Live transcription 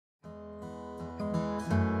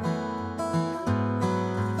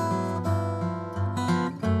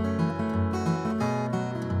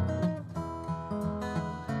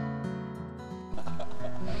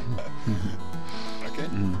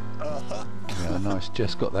Yeah, nice.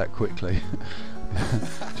 Jess got that quickly.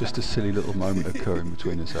 Just a silly little moment occurring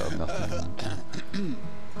between us out of nothing. And,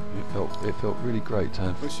 it felt really great to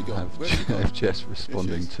have Jess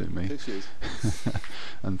responding to me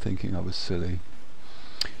and thinking I was silly.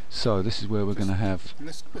 So this is where we're going to have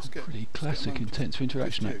a pretty classic intensive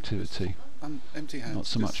interaction activity. Not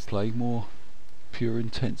so much play, more pure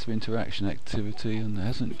intensive interaction activity, and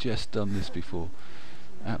hasn't Jess done this before?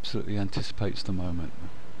 Absolutely anticipates the moment.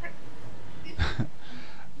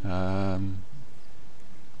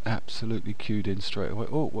 Absolutely cued in straight away.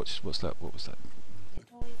 Oh, what's that? What was that?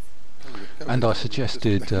 And I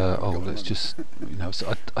suggested, oh, let's just, you know,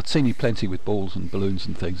 so I'd seen you plenty with balls and balloons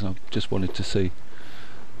and things, and I just wanted to see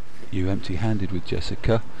you empty-handed with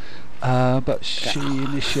Jessica. But she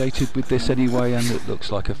initiated with this anyway, and it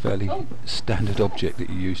looks like a fairly standard object that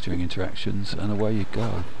you use during interactions, and away you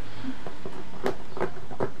go.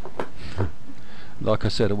 Like I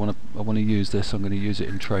said, I want to use this. I'm going to use it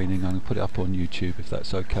in training. I'm going to put it up on YouTube if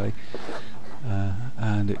that's okay.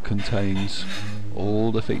 And it contains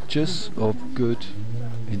all the features of good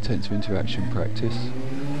intensive interaction practice: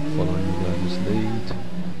 following the learner's lead,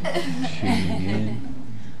 tuning in,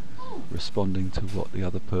 responding to what the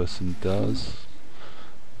other person does,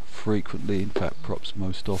 frequently, in fact perhaps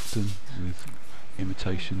most often, with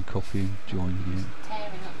imitation, copying, joining in.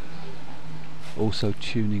 Also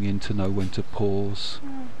tuning in to know when to pause,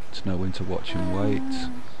 to know when to watch and wait,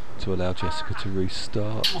 to allow Jessica to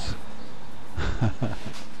restart.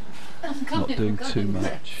 Not doing too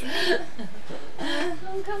much.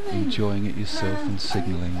 Enjoying it yourself and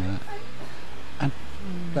signalling that. And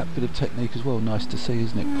that bit of technique as well, nice to see,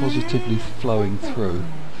 isn't it? Positively flowing through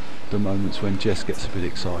the moments when Jess gets a bit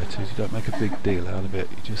excited. You don't make a big deal out of it.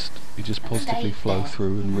 You just positively flow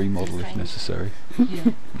through and remodel if necessary.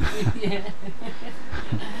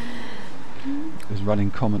 There's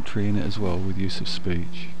running commentary in it as well, with use of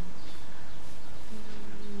speech.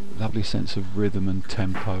 Lovely sense of rhythm and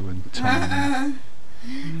tempo and tone.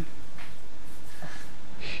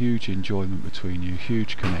 Huge enjoyment between you,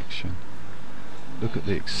 huge connection. Look at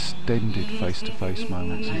the extended face-to-face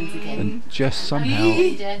moments, and Jess, somehow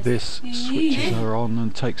this switches her on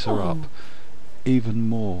and takes her up even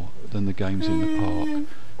more than the games in the park.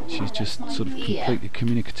 She's just sort of completely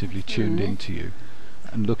communicatively tuned into you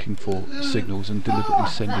and looking for signals and deliberately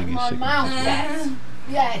sending you signals as well.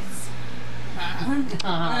 Yes.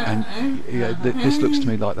 And yeah, this looks to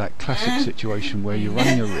me like that classic situation where you're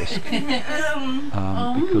running a risk,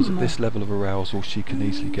 because at this level of arousal she can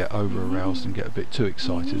easily get over aroused and get a bit too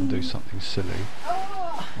excited and do something silly,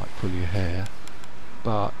 like pull your hair,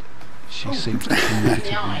 but she seems to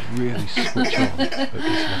communicatively really switch on at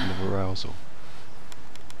this level of arousal.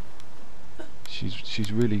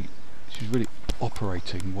 She's really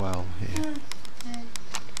operating well here.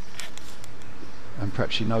 And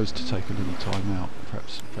perhaps she knows to take a little time out.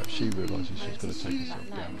 Perhaps she realises she's got to take herself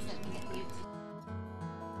down just a little bit.